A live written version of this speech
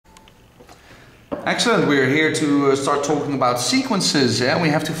Excellent, we're here to start talking about sequences. Yeah? We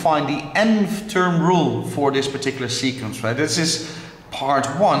have to find the nth term rule for this particular sequence, right? This is part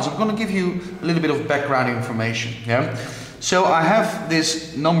one, so I'm going to give you a little bit of background information. Yeah? So I have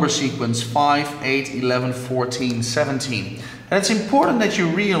this number sequence 5, 8, 11, 14, 17. And it's important that you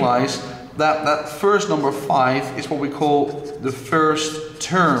realize that that first number 5 is what we call the first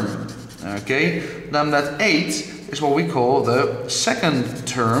term. Okay? Then that 8 is what we call the second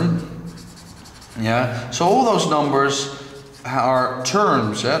term. Yeah, so all those numbers are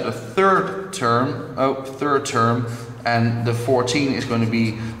terms. Yeah? The third term, and the 14 is going to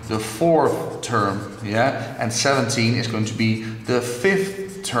be the fourth term. Yeah, and 17 is going to be the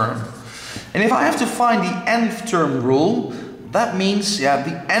fifth term. And if I have to find the nth term rule, that means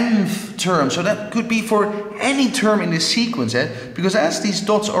the nth term. So that could be for any term in this sequence, because as these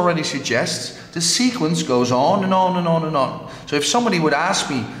dots already suggest, the sequence goes on and on and on and on. So if somebody would ask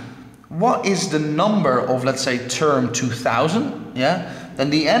me, what is the number of, let's say, term 2000? Then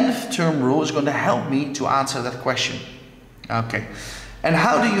the nth term rule is going to help me to answer that question. Okay. And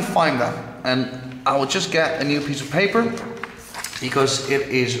how do you find that? And I will just get a new piece of paper because it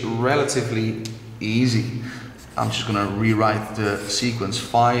is relatively easy. I'm just going to rewrite the sequence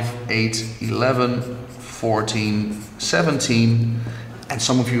 5, 8, 11, 14, 17. And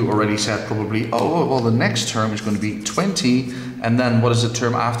some of you already said probably, oh, well, the next term is going to be 20. And then what is the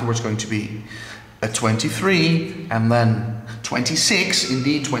term afterwards going to be? A 23, and then 26,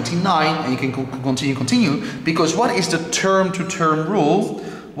 indeed 29, and you can continue. Because what is the term-to-term rule?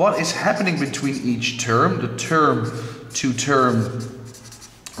 What is happening between each term? The term-to-term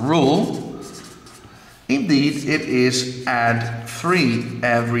rule. Indeed, it is add 3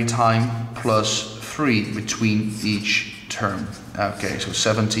 every time plus 3 between each term. Okay, so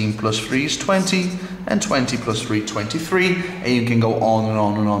 17 plus 3 is 20, and 20 plus 3, 23, and you can go on and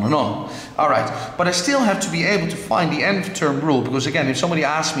on and on and on. Alright, but I still have to be able to find the nth term rule, because again, if somebody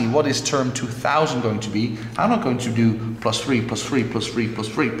asks me what is term 2000 going to be, I'm not going to do plus 3, plus 3, plus 3, plus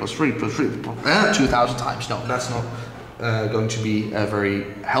 3, plus 3, plus 3, 2000 times. No, that's not going to be very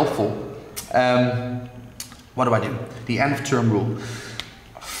helpful. What do? The nth term rule.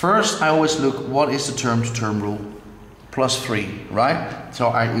 First, I always look, what is the term-to-term rule? Plus 3, right? So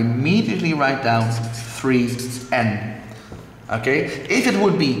I immediately write down 3n. Okay? If it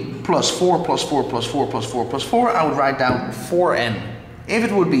would be plus 4, plus 4, plus 4, plus 4, plus 4, I would write down 4n. If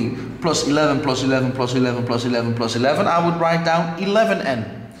it would be plus 11, plus 11, plus 11, plus 11, plus 11, I would write down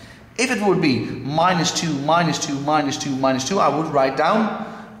 11n. If it would be minus 2, minus 2, minus 2, minus 2, I would write down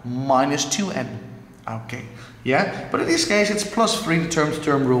minus 2n. Okay, yeah? But in this case, it's plus 3, the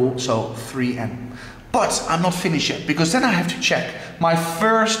term-to-term rule, so 3n. But I'm not finished yet, because then I have to check my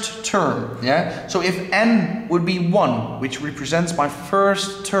first term, yeah? So if n would be 1, which represents my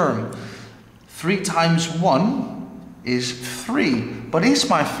first term, 3 times 1 is 3. But is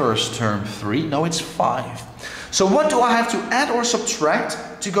my first term 3? No, it's 5. So what do I have to add or subtract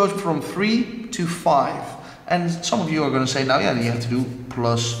to go from 3 to 5? And some of you are going to say, now, yeah, you have to do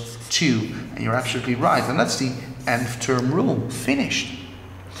plus 2. And you're absolutely right. And that's the nth term rule. Finished.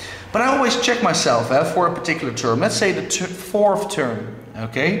 But I always check myself for a particular term. Let's say the fourth term.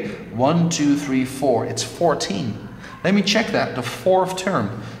 Okay? 1, 2, 3, 4. It's 14. Let me check that. The fourth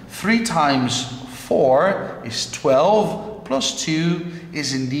term. 3 times 4 is 12. Plus 2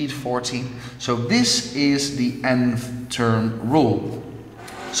 is indeed 14. So this is the nth term rule.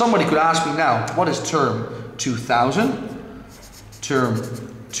 Somebody could ask me now, what is term 2000? Term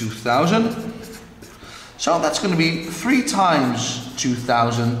 2000. So that's going to be 3 times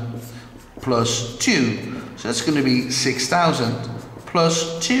 2000 plus 2. So that's going to be 6000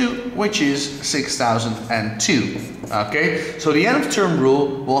 plus 2, which is 6002. Okay, so the nth term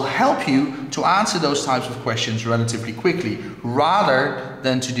rule will help you to answer those types of questions relatively quickly, rather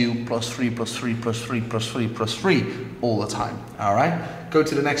than to do plus 3, plus 3, plus 3, plus 3, plus 3 all the time. Alright, go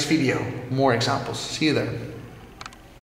to the next video. More examples. See you there.